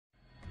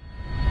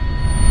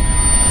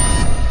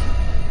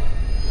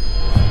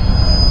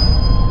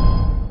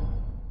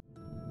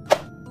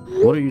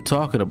What are you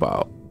talking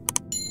about?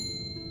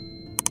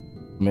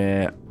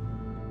 Man,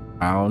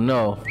 I don't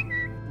know.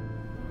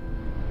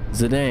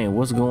 Zidane,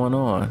 what's going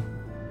on?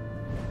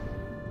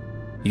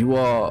 You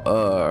all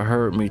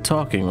heard me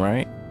talking,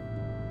 right?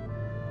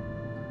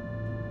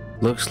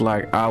 Looks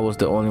like I was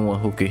the only one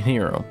who could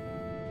hear him.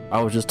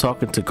 I was just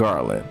talking to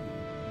Garland.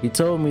 He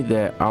told me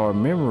that our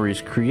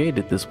memories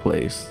created this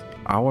place.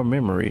 Our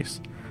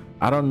memories.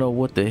 I don't know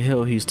what the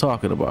hell he's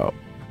talking about.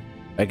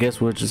 I guess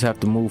we'll just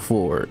have to move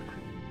forward.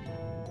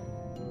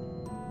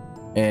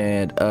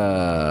 And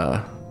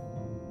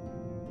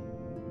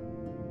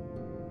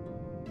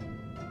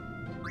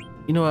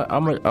you know what?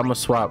 I'm gonna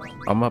swap.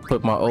 I'm gonna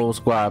put my old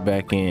squad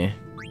back in.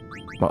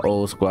 My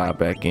old squad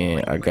back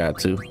in. I got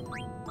to.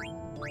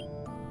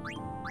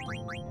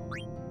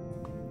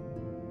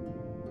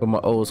 Put my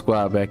old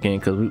squad back in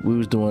because we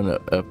was doing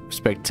a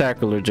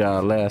spectacular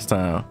job last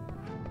time.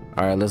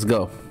 All right, let's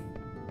go.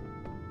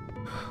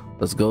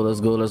 Let's go. Let's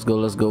go. Let's go.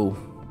 Let's go.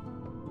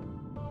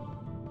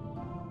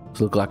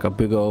 This look like a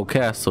big old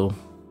castle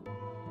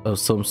of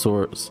some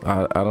sorts.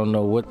 I don't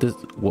know what this.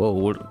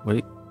 Whoa!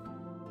 Wait.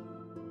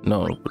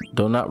 No,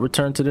 do not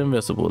return to the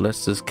invisible.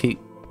 Let's just keep.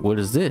 What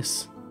is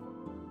this?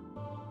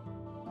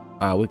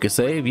 We could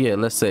save. Yeah,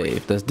 let's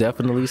save. Let's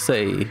definitely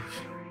save.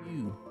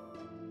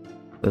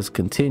 Let's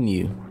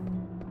continue.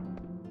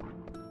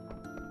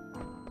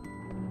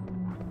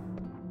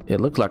 It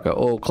looks like an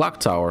old clock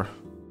tower.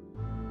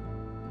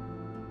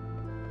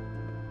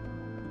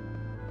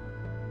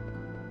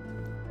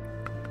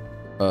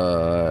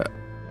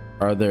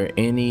 Are there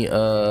any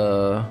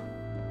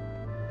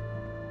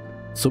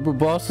super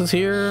bosses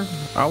here?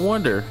 I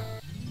wonder.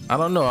 I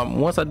don't know.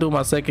 Once I do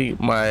my second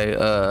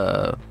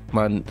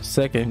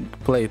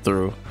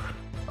playthrough,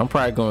 I'm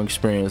probably gonna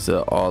experience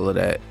all of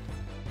that.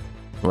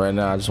 Right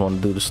now I just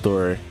want to do the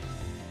story.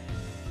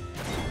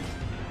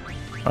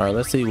 All right,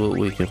 let's see what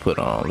we can put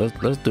on.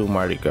 Let's do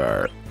Mighty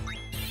Guard.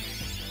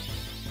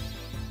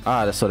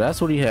 So that's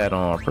what he had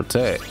on.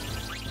 Protect.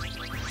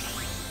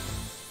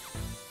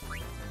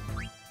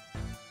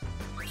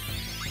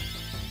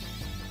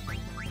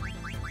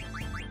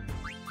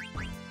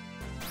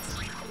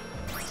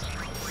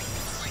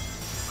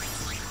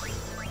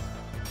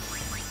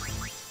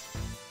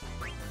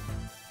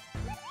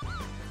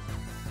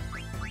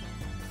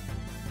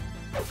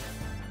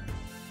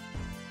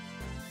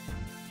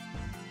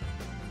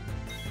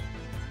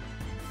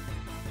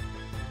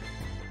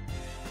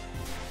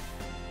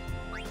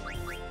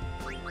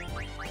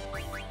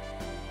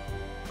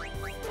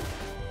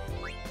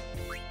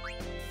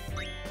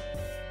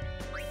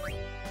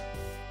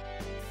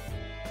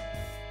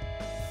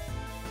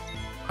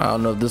 I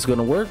don't know if this is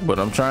gonna work, but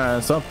I'm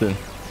trying something.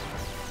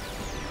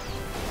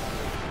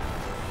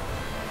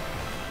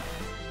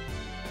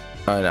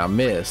 All right, I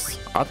missed.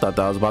 I thought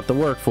that was about to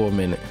work for a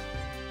minute.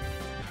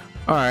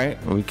 All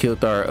right, we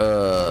killed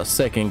our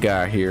second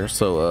guy here,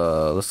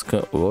 so let's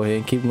go ahead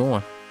and keep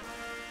going.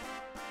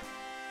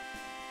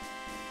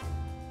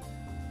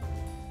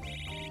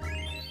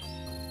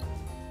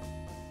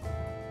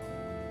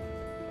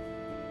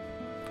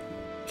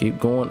 Keep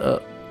going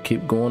up.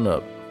 Keep going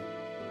up.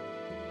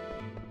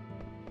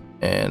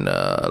 And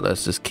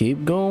let's just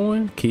keep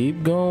going,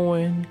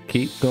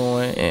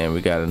 and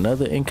we got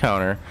another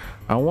encounter.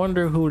 I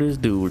wonder who this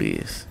dude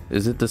is.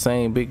 Is it the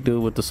same big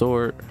dude with the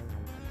sword?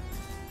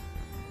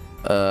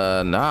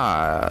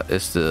 Nah,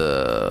 it's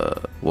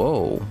the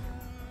whoa.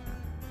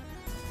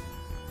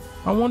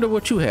 I wonder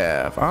what you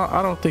have.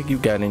 I don't think you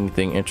got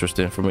anything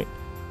interesting for me.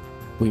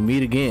 We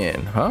meet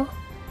again, huh?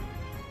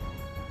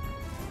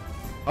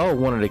 Oh,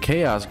 one of the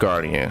Chaos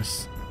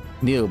Guardians.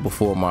 Kneel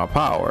before my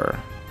power.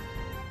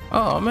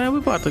 Oh man, we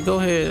about to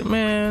go ahead,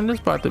 man. This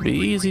about to be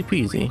easy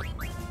peasy.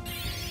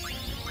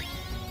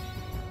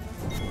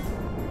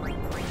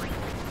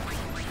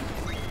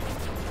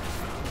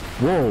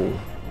 Whoa.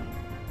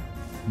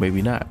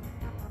 Maybe not.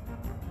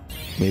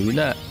 Maybe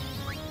not.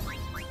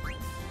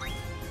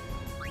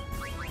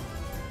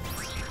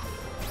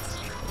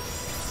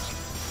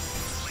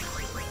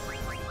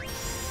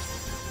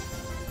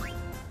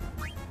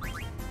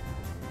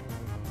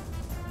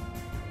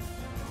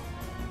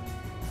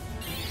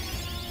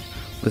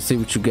 Let's see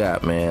what you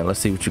got, man. Let's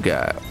see what you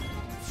got.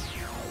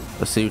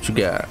 Let's see what you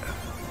got.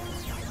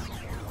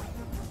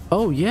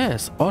 Oh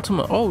yes,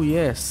 ultimate. Oh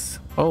yes.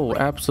 Oh,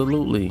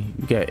 absolutely.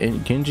 You got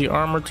Genji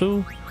armor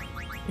too?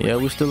 Yeah,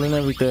 we're still in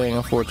everything,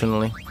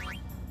 unfortunately.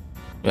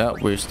 Yeah,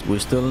 we're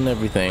still in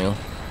everything.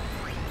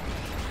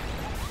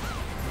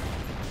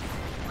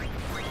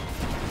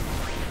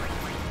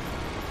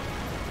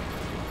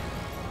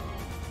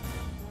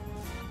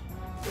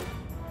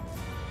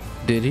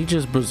 Did he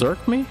just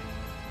berserk me?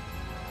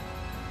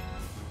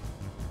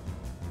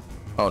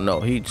 Oh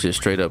no, he just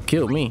straight up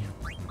killed me.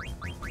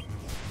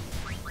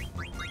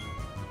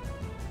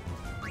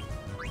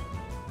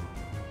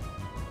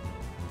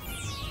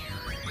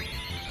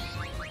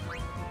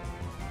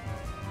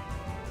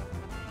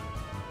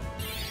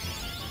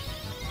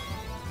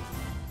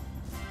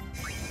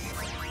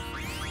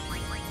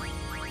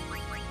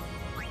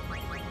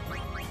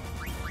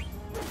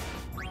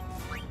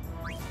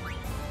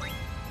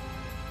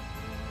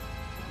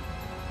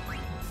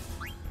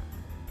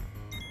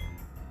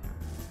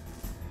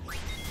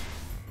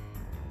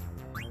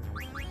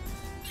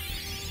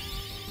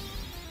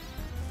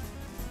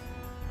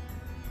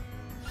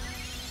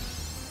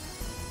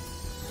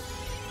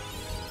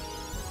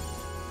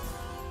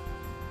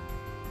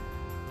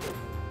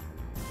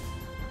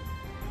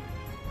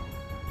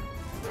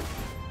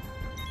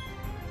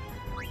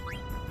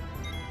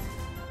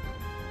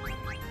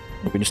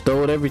 We just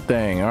stole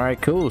everything. All right,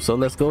 cool. So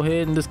let's go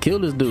ahead and just kill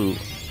this dude.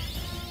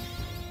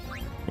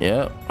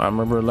 Yep, I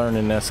remember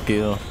learning that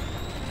skill.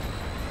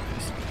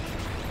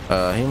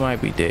 He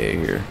might be dead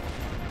here.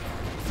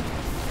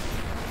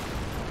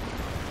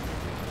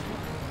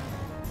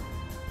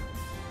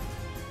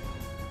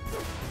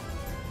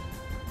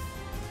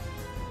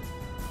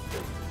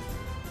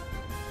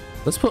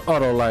 Let's put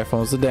auto life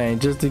on Zidane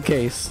just in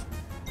case.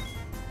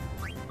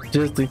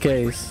 Just in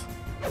case.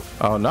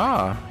 Oh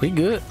nah, he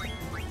good.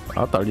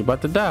 I thought you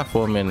about to die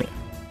for a minute.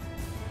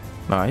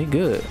 Nah, he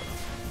good.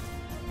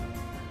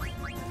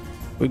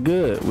 We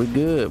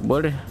good,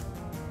 buddy.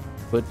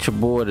 Put your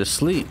boy to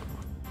sleep.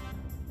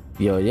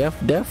 Yo,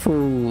 that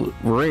fool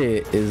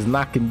Red is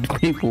knocking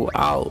people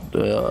out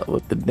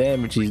with the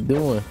damage he's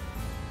doing.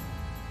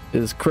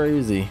 It's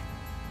crazy.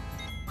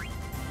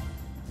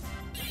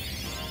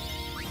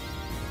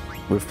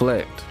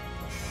 Reflect.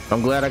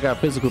 I'm glad I got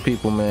physical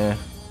people, man.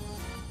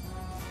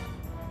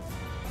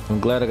 I'm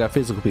glad I got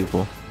physical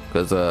people,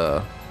 because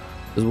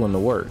this wouldn't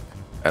have worked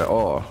at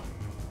all.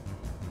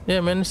 Yeah,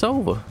 man, it's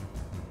over.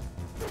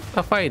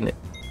 Stop fighting it.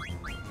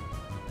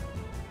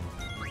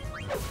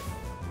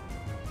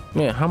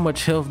 Man, how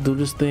much health do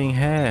this thing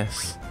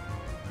has?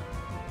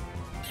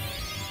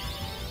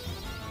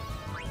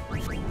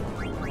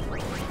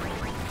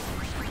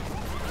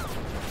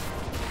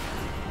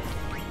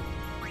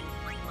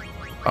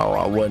 Oh,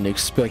 I wasn't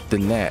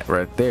expecting that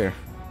right there.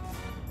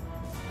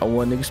 I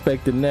wasn't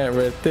expecting that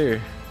right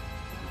there.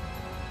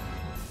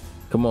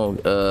 Come on,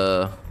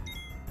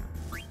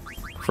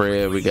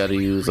 Fred, we gotta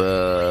use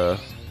I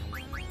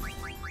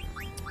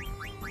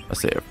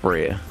said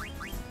Fred.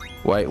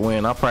 White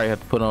Wind, I'll probably have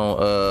to put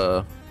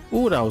on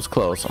ooh, that was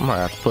close. I might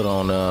have to put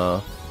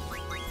on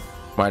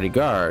Mighty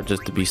Guard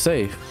just to be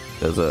safe.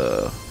 Cause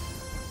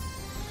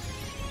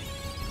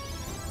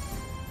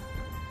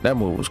that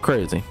move was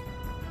crazy.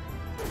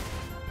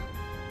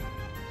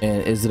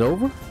 And is it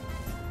over?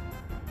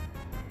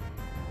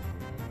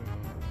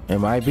 It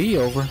might be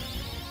over.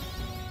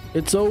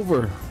 It's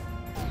over.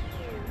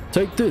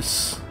 Take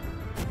this.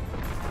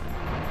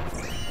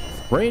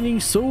 Raining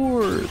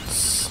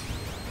swords.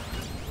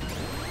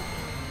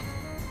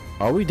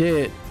 Are we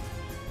dead?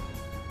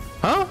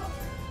 Huh?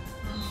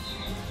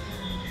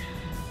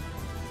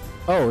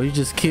 Oh, he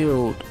just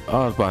killed.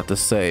 I was about to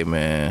say,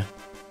 man.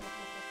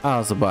 I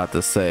was about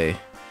to say.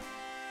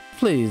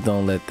 Please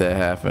don't let that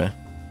happen.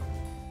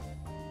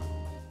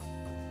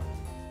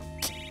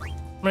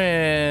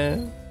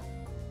 Man,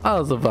 I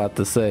was about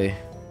to say,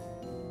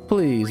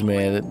 please,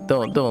 man,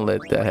 don't let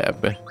that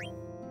happen.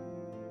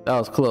 That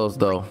was close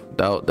though.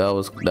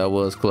 That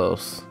was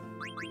close.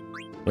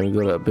 Let me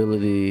go to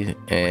ability,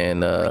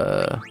 and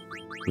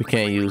we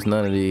can't use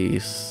none of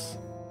these,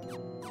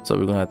 so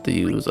we're gonna have to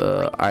use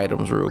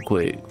items real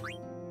quick.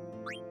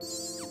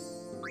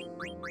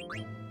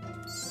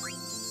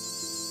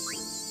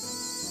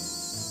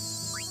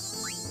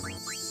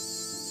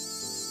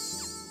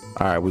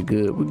 All right, we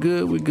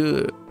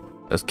good.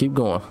 Let's keep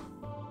going.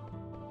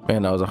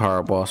 Man, that was a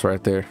hard boss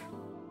right there.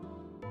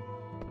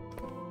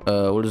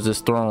 What is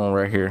this throne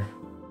right here?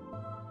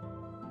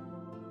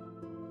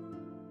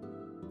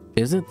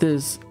 Isn't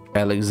this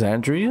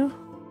Alexandria?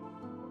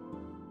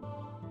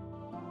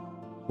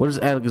 What is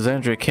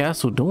Alexandria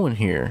Castle doing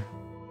here?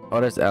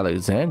 Oh, that's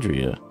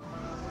Alexandria.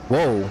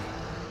 Whoa.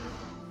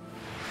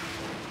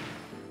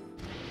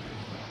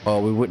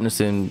 Oh, we're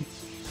witnessing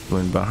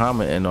when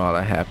Bahamut and all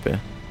that happened.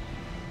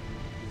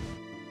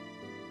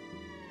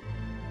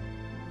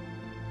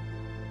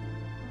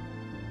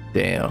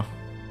 Damn.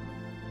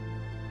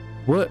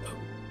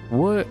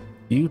 What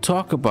you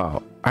talk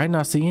about? I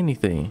not see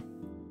anything.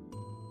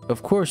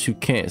 Of course you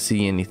can't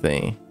see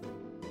anything.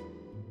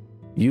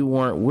 You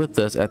weren't with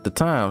us at the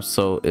time,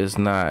 so it's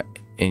not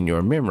in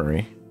your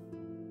memory.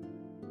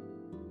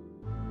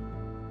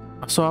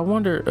 So I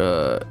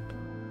wonder,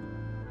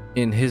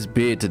 in his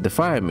bid to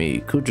defy me,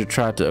 Kudra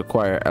tried to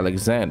acquire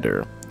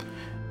Alexander.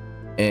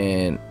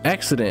 An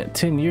accident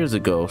 10 years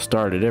ago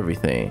started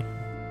everything.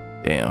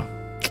 Damn.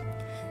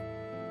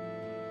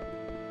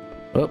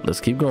 Well,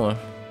 let's keep going.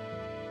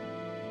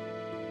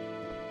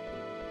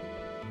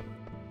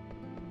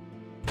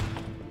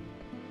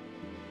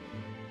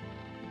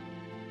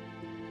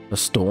 A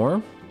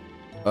storm?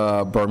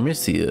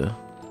 Barmisia.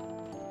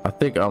 I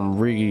think I'm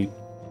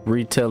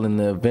retelling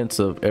the events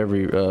of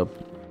every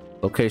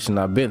location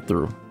I've been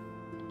through.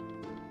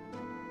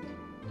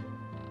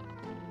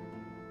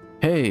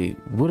 Hey,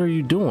 what are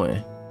you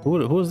doing?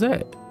 Who's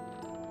that?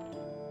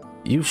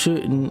 You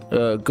shouldn't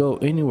go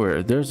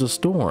anywhere. There's a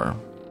storm.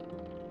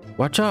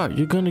 Watch out,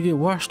 you're gonna get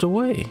washed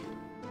away.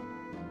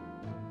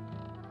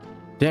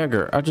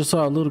 Dagger, I just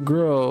saw a little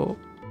girl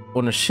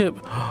on a ship.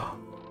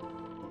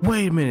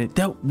 Wait a minute,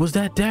 was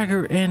that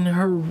Dagger and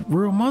her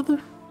real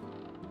mother?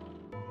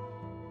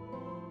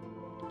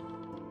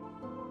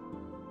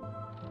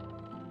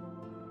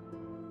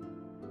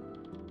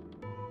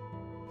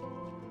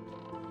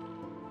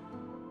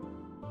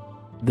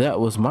 That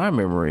was my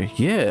memory,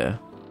 yeah.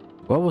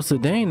 Why was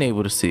Zidane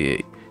able to see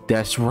it?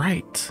 That's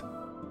right.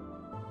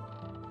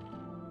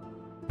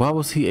 Why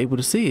was he able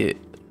to see it?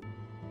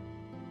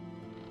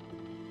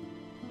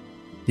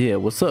 Yeah,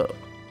 what's up?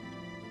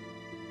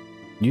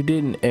 You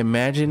didn't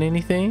imagine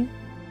anything?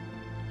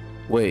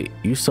 Wait,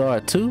 you saw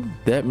it too?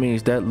 That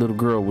means that little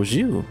girl was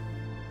you.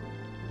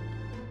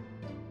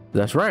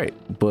 That's right,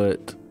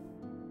 but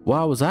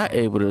why was I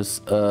able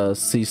to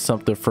see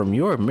something from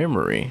your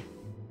memory?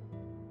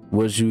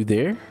 Was you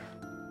there?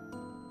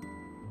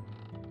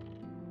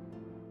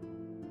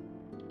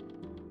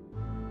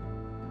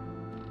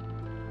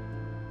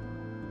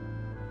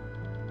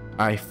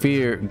 I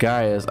feared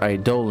Gaia's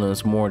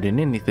eidolons more than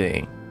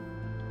anything.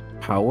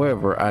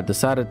 However, I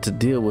decided to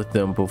deal with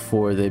them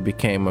before they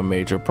became a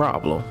major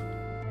problem.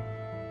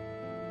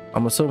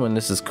 I'm assuming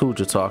this is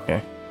Kuja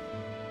talking.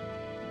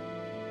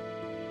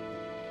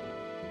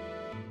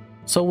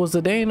 So was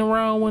Zidane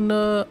around when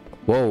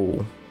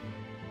whoa.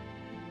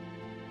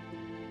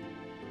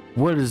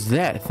 What is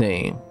that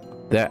thing?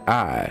 That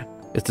eye.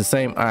 It's the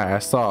same eye I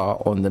saw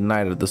on the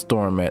night of the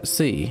storm at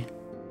sea.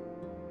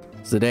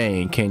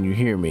 Zidane, can you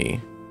hear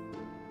me?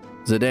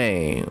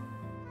 Zidane,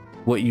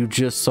 what you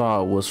just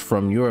saw was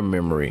from your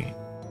memory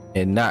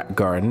and not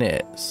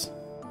Garnet's.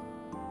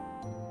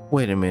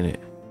 Wait a minute.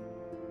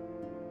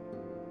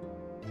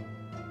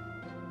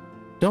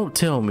 Don't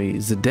tell me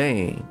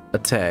Zidane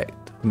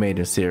attacked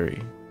Maiden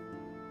Siri.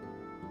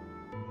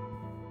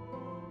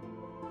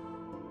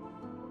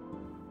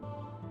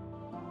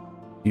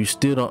 You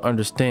still don't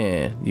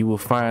understand. You will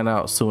find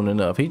out soon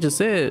enough. He just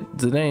said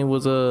Zidane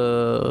was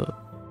the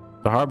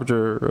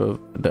harbinger of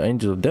the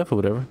angel of death or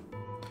whatever.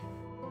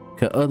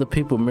 Can other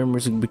people's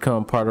memories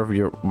become part of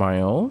my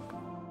own?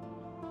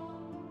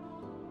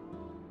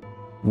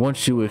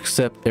 Once you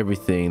accept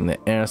everything, the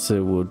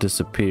answer will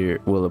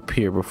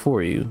appear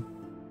before you.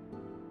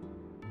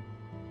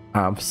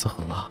 I'm so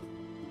lost.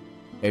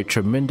 A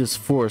tremendous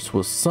force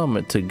was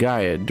summoned to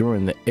Gaia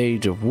during the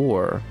Age of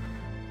War.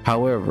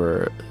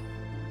 However,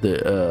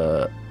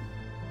 the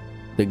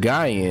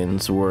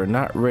Gaians were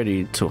not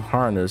ready to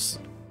harness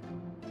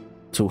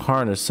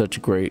such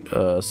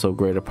so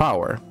great a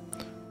power.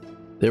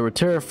 They were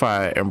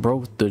terrified and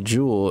broke the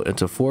jewel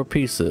into 4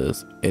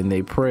 pieces, and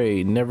they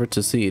prayed never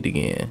to see it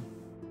again.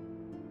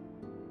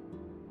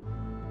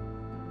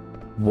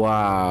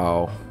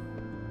 Wow.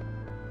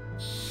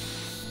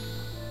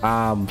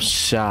 I'm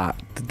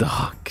shocked,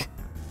 dog.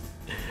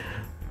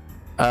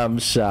 I'm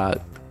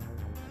shocked.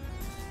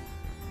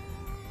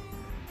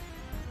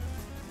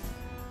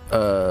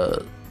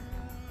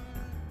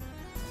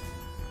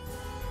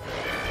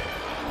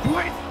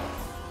 What?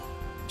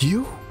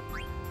 You?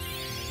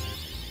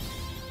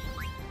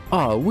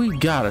 Oh, we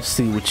gotta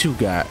see what you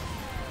got.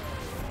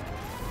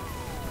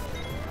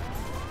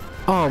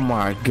 Oh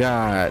my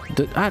God.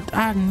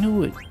 I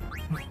knew it.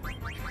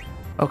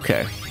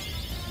 Okay.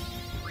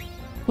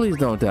 Please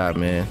don't die,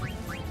 man.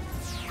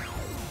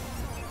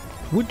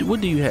 What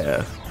do you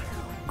have?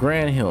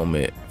 Grand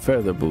helmet,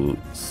 feather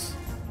boots,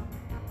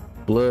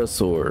 blood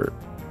sword.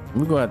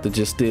 We're gonna have to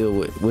just steal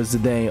with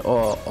Zidane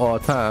all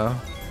time.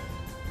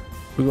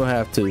 We're gonna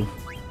have to.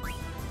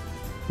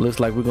 Looks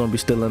like we're gonna be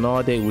stealing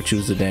all day with you,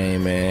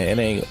 Zidane, man.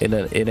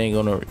 It ain't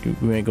gonna.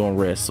 We ain't gonna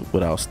rest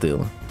without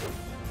stealing.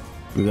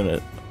 We're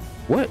gonna.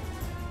 What?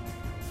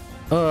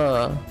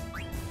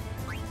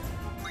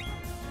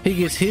 He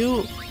gets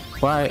healed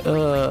by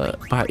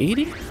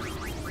eating?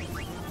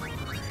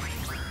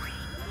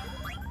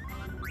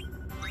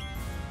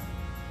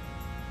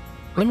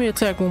 Let me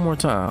attack one more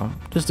time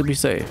just to be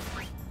safe.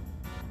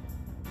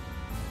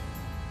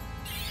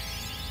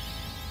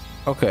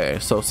 Okay,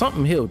 so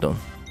something healed him.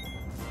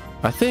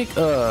 I think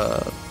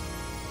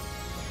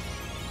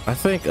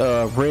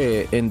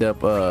Red ended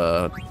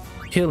up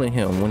killing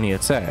him when he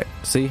attacked.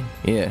 See?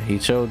 Yeah, he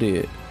sure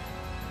did.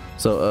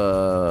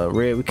 So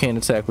Red, we can't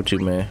attack with you,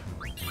 man.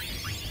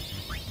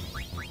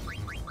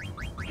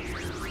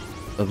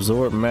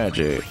 Absorb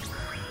magic.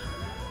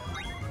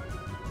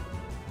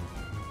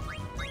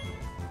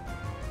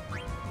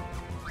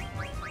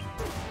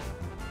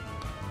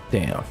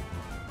 Damn.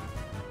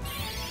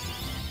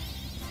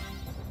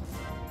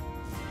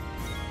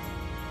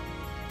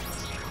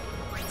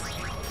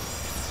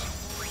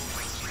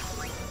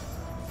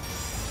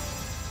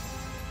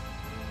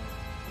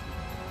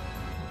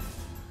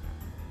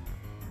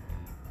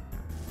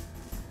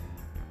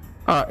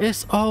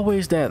 It's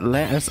always that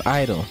last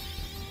item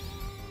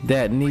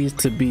that needs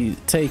to be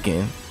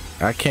taken.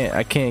 I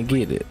can't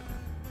get it.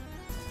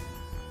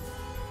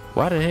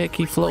 Why the heck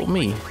he float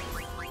me?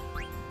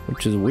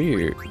 Which is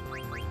weird.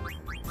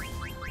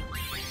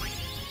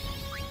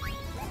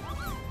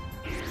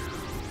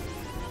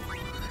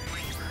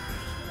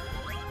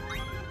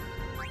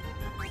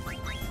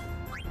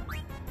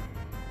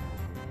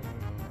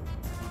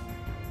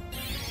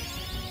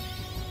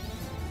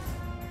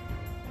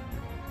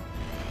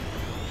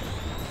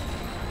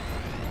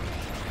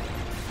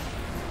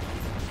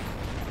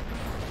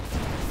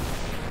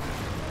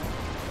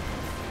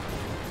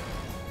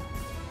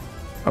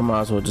 I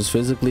might as well just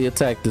physically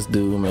attack this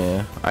dude,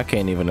 man. I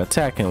can't even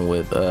attack him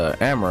with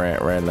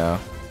Amaranth right now,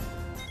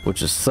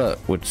 which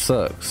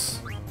sucks.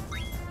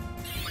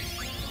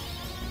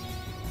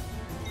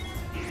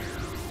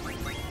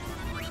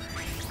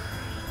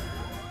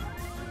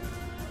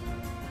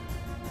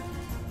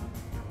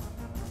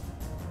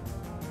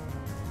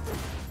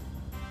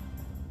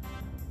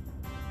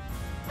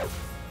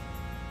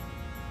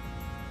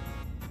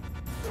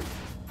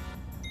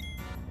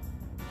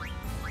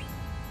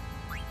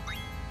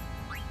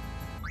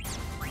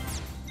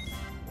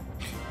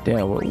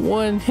 Damn, with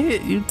one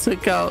hit you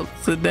took out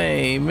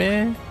Zidane,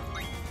 man.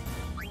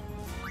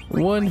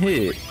 One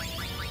hit.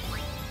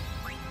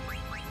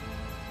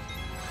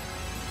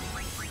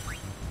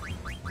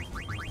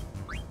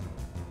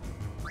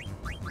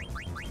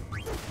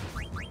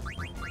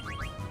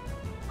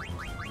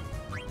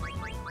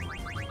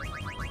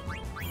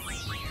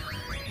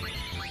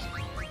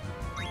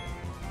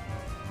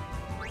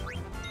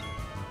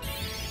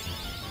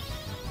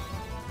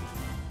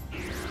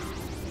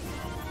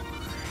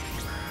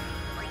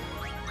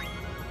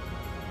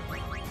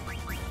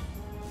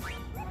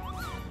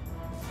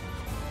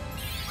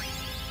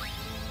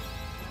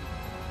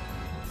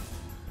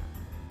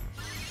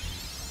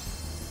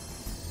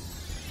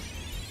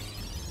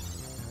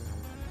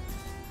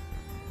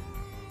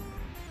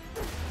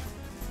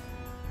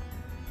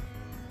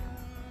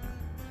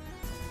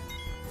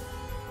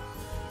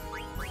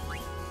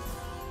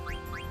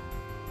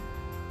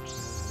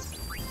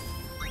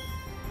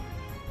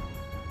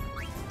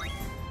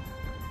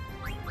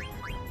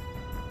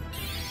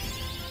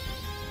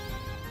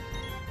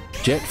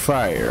 Jet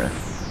fire.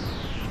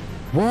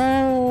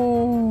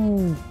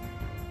 Whoa.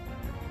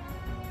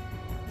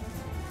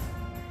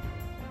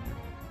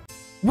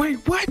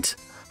 Wait, what?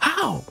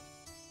 How?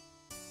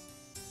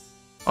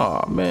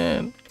 Oh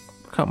man,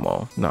 come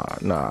on.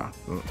 Nah.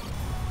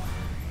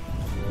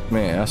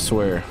 Man, I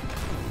swear.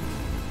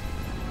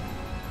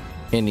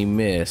 Any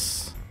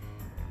miss.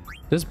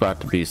 This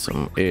about to be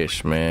some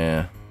ish,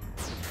 man.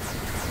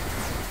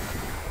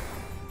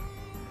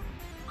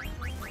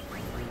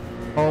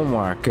 Oh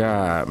my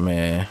god,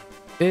 man.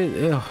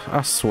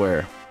 I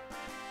swear.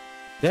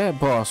 That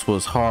boss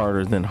was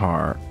harder than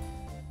hard.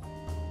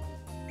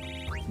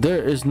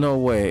 There is no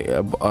way.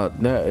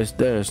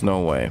 There is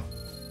no way.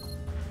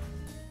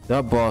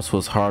 That boss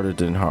was harder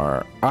than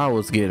hard. I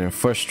was getting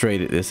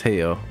frustrated as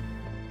hell.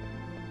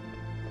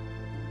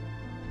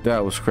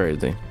 That was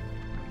crazy.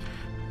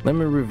 Let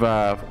me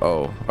revive.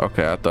 Oh,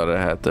 okay. I thought I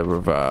had to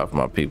revive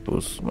my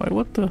peoples. I'm like,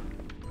 what the?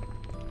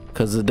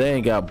 Cause the day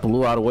got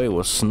blew out of the way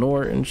with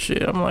snort and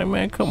shit. I'm like,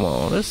 man, come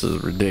on, this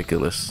is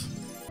ridiculous.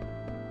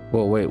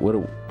 Well, wait, what?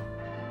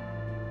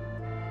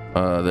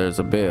 There's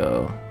a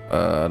bell.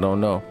 I don't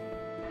know.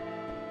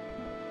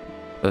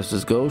 Let's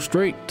just go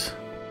straight.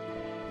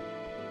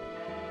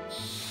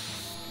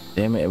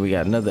 Damn it, we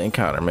got another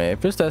encounter, man.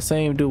 If it's that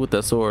same dude with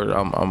that sword,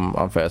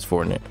 I'm fast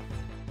forwarding it.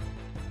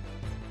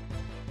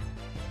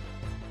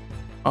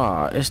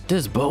 Ah, it's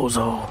this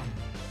bozo.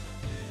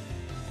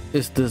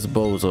 It's this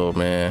bozo,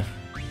 man.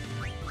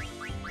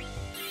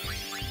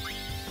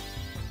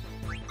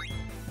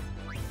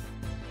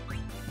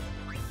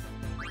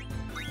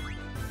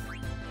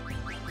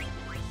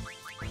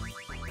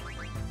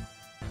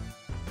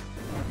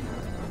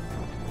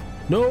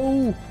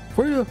 No,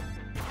 Freya,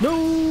 no.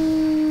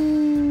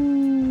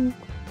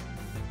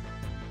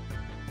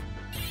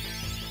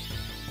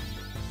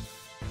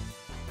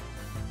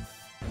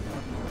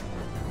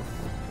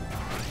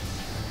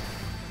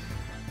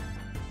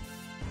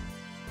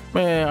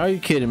 Man, are you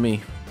kidding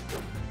me?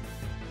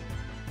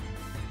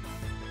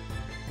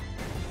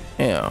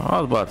 Yeah,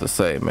 I was about to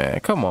say, man,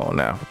 come on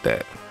now with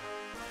that.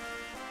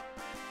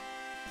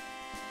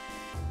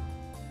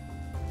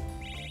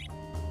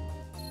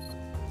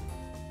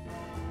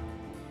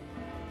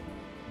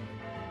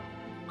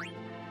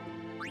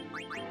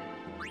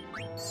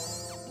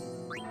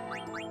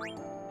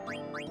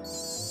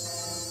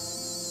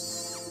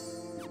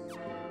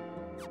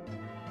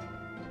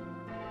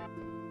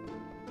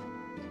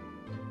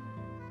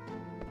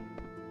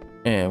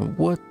 And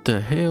what the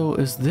hell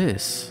is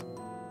this?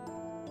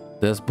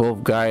 That's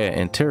both Gaia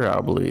and Terra,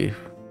 I believe.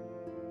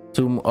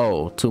 Two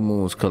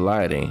moons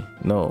colliding.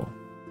 No,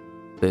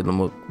 they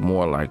look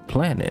more like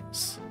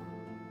planets.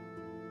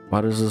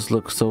 Why does this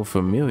look so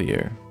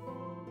familiar?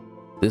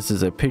 This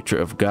is a picture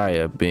of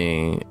Gaia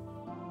being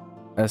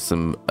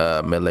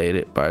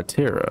assimilated by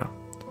Terra.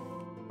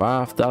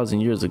 5,000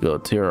 years ago,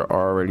 Terra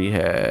already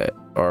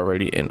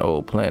an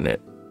old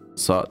planet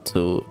sought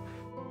to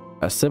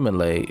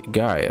assimilate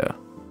Gaia.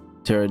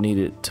 Terra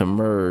needed to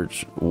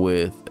merge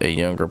with a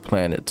younger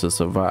planet to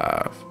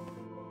survive.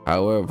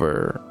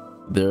 However,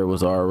 there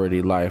was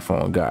already life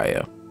on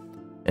Gaia,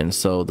 and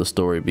so the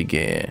story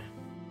began.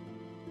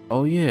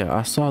 Oh yeah,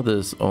 I saw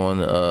this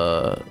on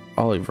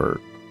Oliver.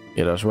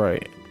 Yeah, that's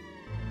right.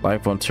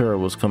 Life on Terra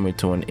was coming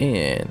to an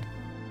end.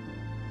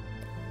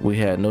 We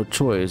had no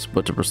choice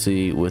but to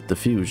proceed with the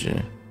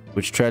fusion,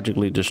 which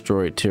tragically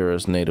destroyed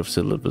Terra's native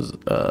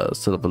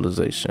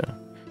civilization.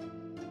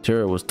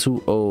 Terra was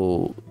too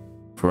old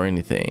for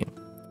anything.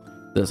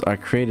 Thus, I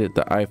created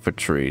the Ifa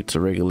tree to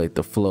regulate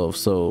the flow of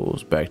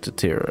souls back to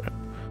Terra.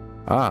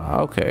 Ah,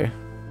 okay.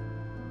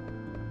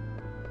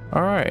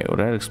 All right, well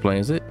that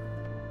explains it.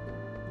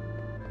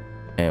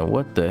 And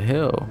what the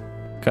hell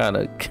kind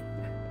of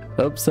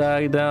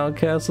upside down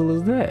castle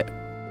is that?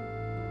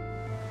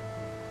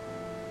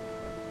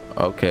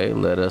 Okay,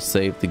 let us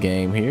save the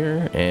game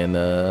here and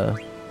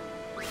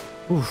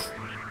oof.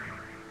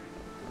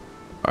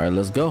 All right,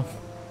 let's go.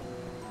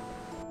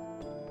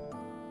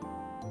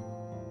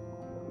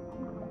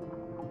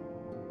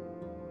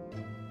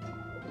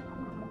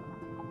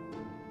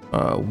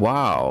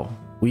 Wow,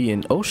 we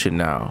in ocean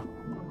now.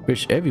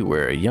 Fish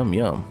everywhere, yum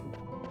yum.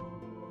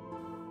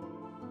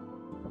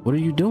 What are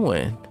you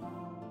doing?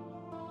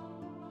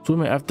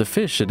 Swimming after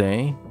fish,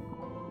 Zidane.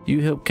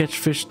 You help catch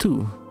fish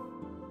too.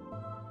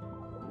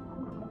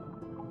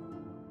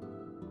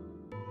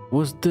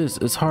 What's this?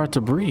 It's hard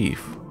to breathe.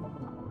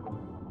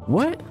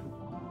 What?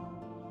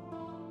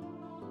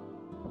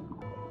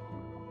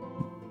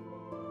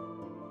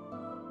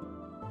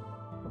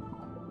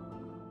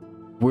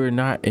 We're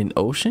not in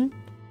ocean?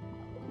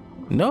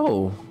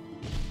 No.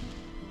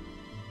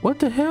 What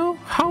the hell?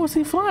 How is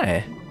he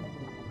flying?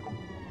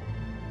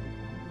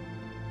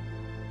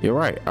 You're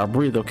right. I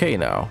breathe okay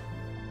now.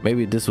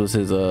 Maybe this was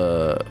his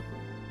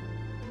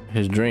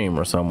dream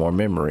or some more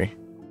memory.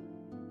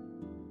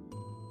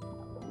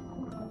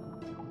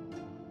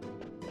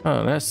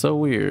 Oh, that's so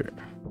weird.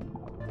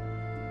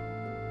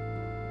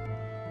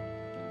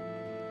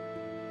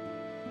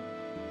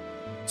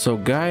 So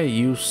Gaia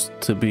used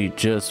to be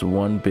just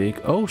one big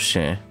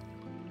ocean.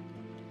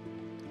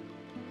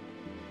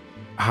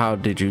 How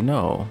did you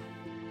know?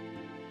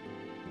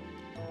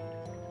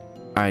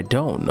 I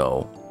don't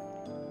know.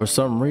 For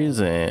some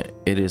reason,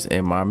 it is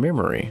in my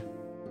memory.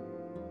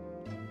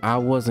 I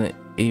wasn't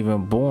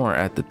even born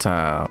at the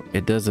time.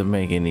 It doesn't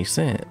make any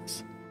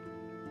sense.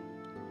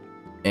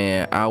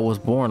 And I was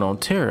born on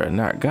Terra,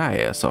 not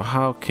Gaia, so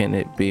how can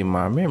it be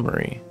my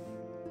memory?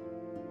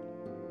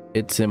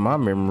 It's in my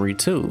memory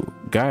too.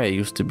 Gaia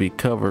used to be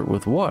covered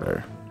with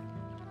water.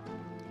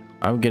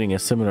 I'm getting a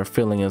similar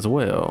feeling as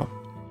well.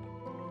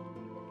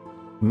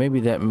 Maybe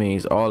that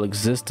means all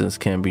existence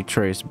can be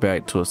traced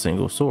back to a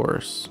single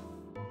source.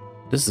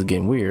 This is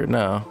getting weird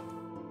now.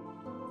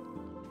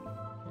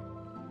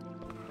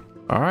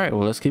 All right,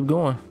 well, let's keep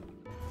going.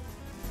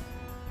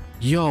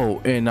 Yo,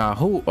 and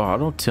who? Oh,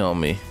 don't tell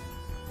me.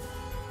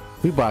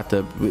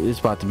 It's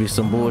about to be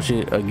some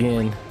bullshit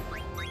again.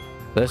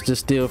 Let's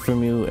just steal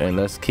from you and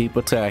let's keep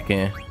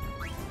attacking.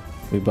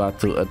 We about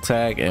to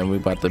attack and we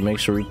about to make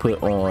sure we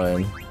put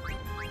on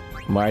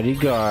Mighty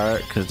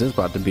Guard, because this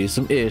about to be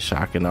some ish.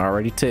 I can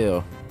already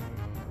tell.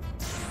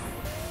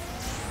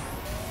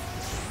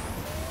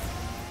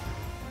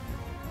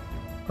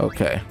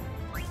 Okay.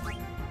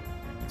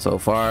 So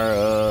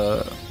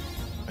far,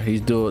 he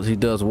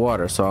does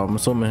water, so I'm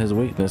assuming his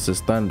weakness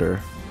is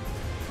thunder.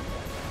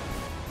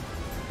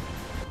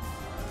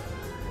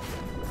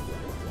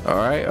 All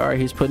right,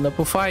 he's putting up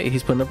a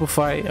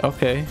fight.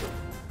 Okay.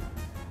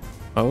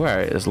 All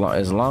right, as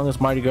long as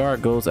Mighty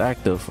Guard goes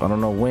active. I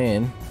don't know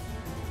when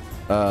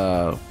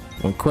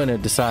Quina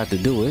decides to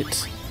do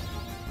it.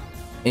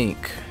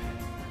 Ink.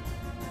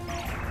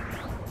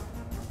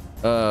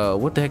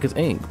 What the heck is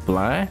ink?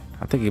 Blind?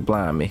 I think he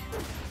blind me.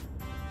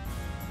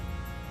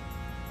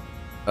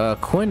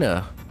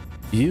 Quina,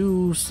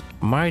 use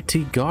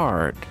Mighty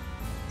Guard.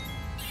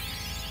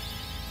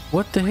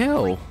 What the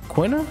hell,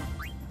 Quina?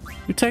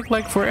 You take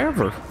like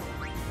forever.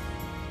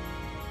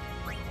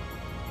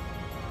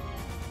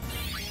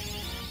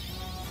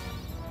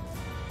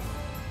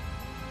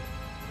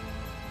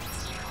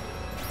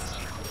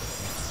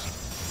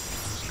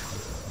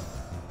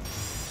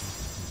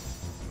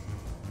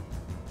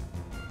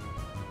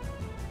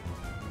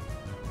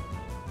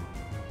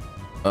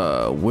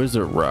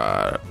 Wizard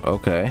Rod.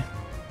 Okay.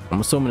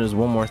 I'm assuming there's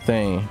one more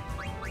thing.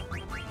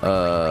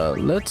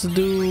 Let's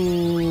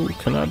do,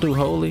 can I do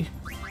holy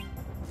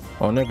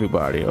on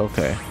everybody?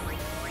 Okay.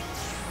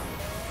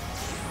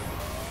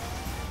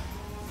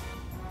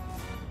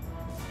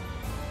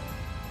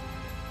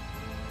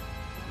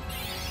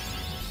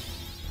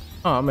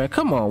 Oh man,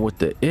 come on with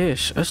the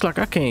ish. It's like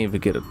I can't even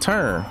get a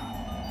turn.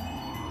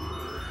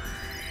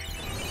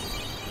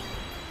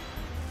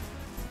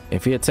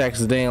 If he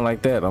attacks Zidane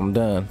like that, I'm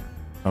done.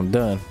 I'm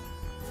done.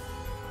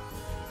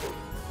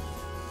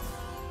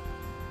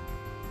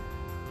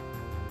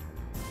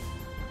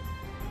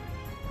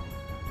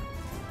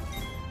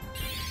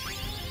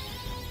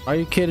 Are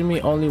you kidding me?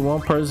 Only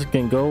one person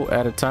can go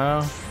at a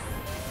time?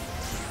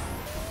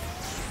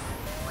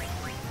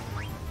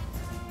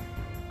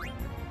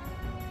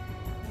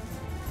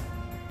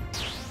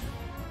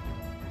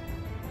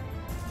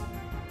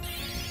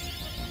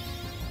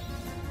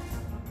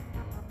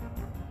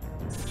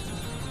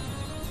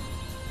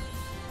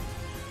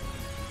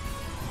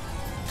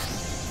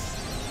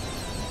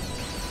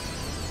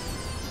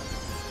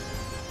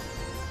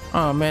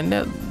 Oh man,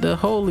 the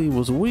holy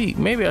was weak.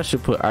 Maybe I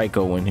should put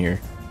Ico in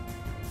here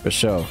for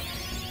sure.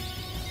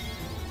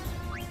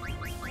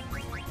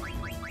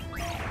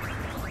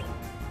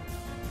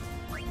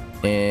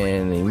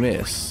 And he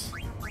missed.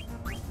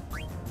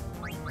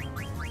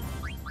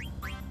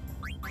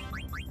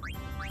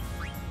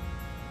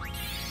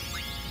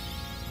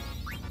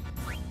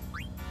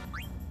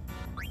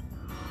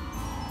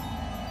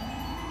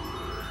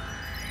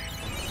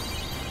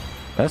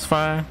 That's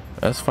fine.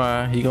 That's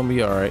fine. He gonna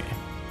be all right.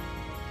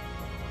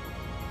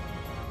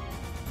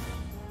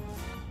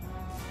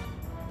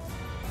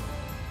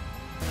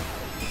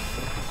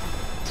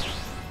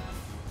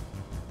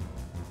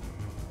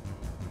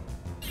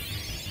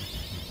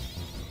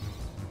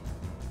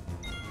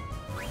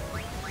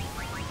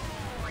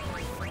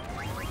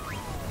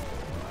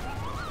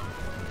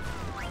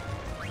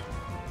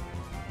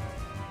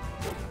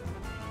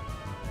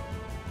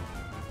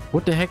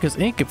 What the heck is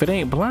ink if it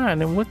ain't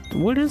blind? And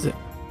what is it?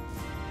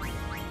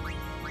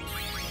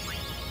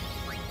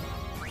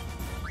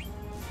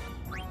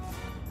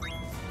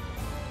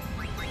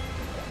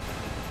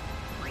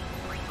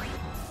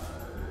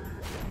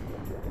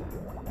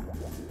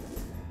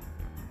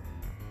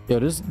 Yo,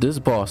 this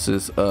boss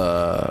is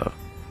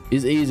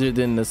easier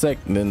than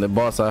the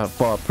boss I have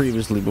fought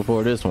previously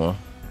before this one.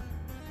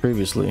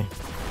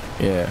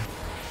 Yeah.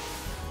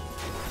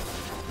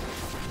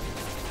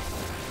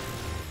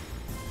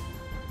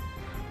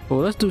 Well,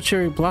 let's do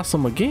Cherry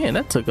Blossom again.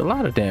 That took a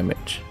lot of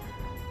damage.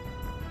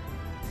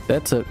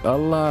 That took a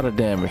lot of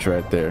damage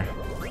right there.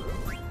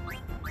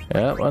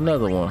 Yep,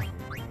 another one.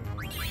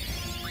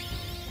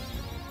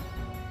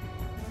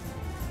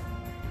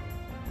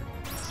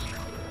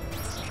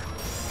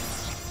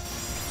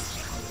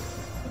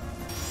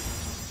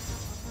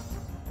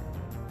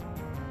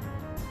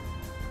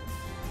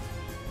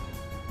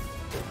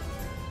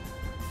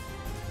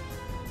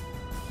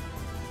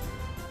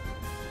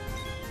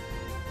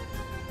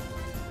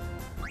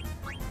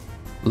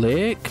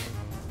 Leg?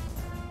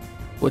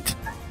 What?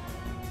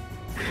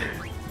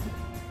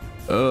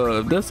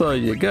 If that's all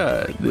you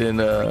got,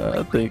 then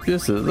I think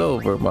this is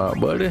over, my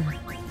buddy.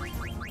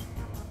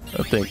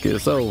 I think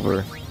it's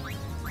over.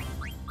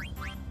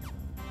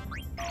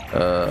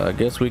 I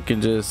guess we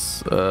can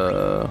just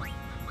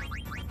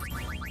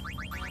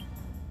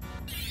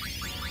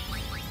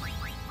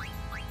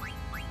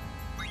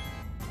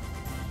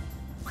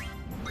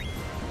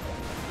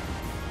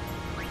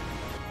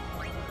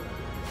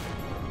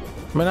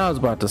man, I was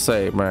about to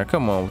say, man,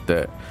 come on with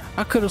that.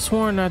 I could have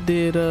sworn I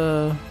did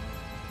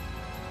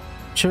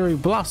Cherry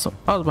Blossom.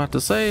 I was about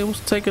to say it was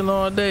taking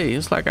all day.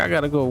 It's like I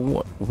gotta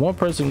go one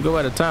person go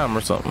at a time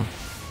or something.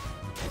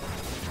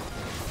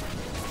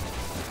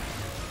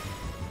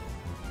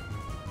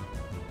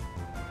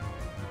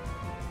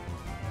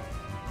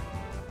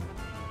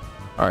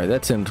 All right,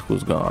 that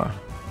tentacle's gone.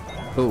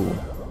 Ooh,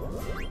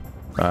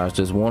 it's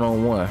just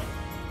one-on-one.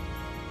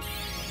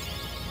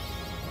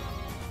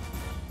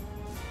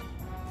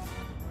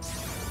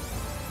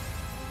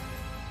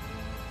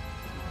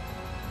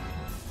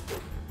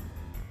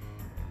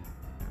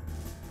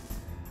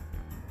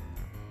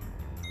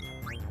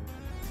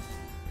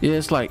 Yeah,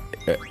 it's like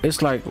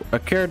a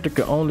character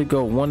can only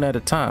go one at a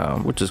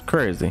time, which is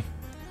crazy.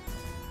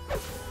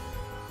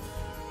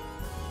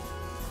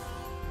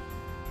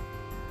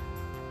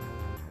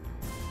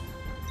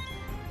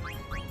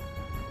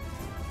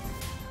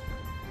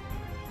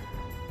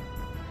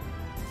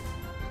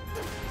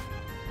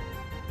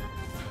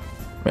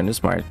 Man,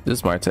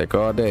 this might take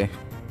all day.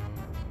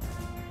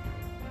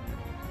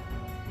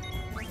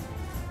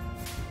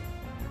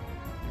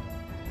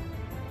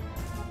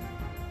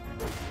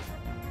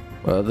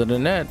 Other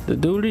than that, the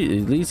dude,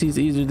 at least he's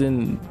easier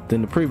than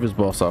the previous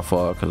boss I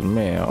fought. Cause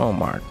man, oh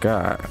my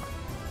god.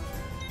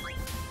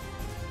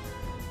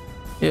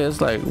 Yeah, it's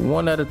like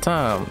one at a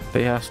time.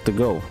 They have to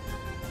go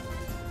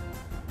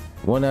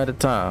one at a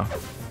time.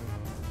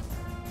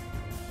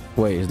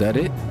 Wait, is that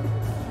it?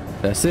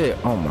 That's it.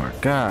 Oh my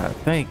god,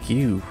 thank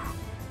you.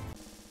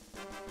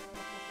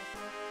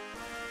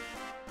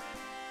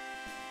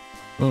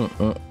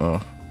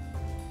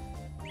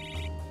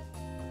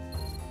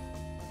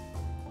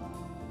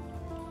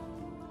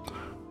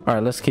 All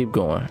right, let's keep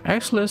going.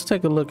 Actually, let's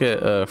take a look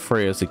at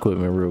Freya's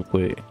equipment real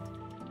quick.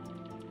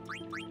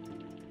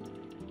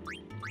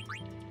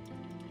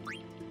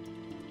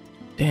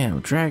 Damn,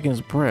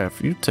 Dragon's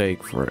Breath, you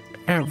take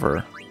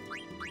forever.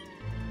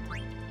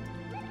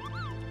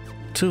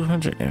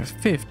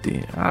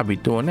 250. I'll be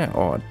doing that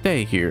all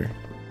day here.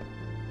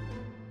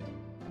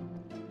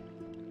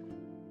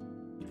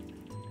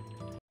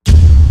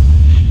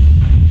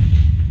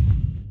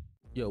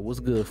 Yo, what's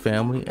good,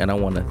 family? And I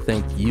want to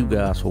thank you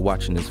guys for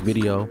watching this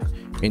video.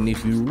 And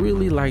if you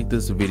really like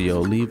this video,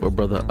 leave a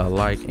brother a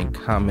like and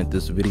comment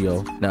this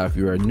video. Now, if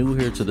you are new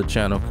here to the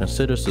channel,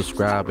 consider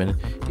subscribing.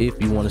 If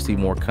you want to see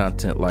more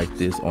content like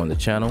this on the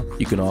channel,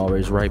 you can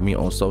always write me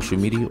on social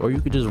media, or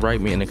you can just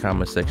write me in the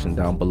comment section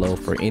down below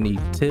for any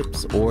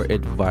tips or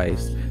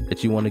advice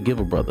that you want to give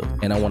a brother.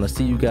 And I want to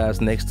see you guys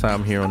next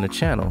time here on the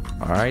channel.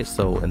 All right,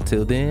 so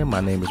until then,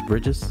 my name is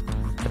Bridges.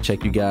 I'll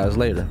check you guys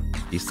later.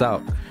 Peace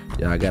out.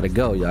 Y'all gotta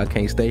go. Y'all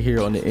can't stay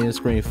here on the end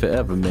screen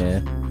forever,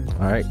 man.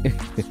 All right.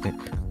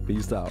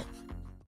 Peace out.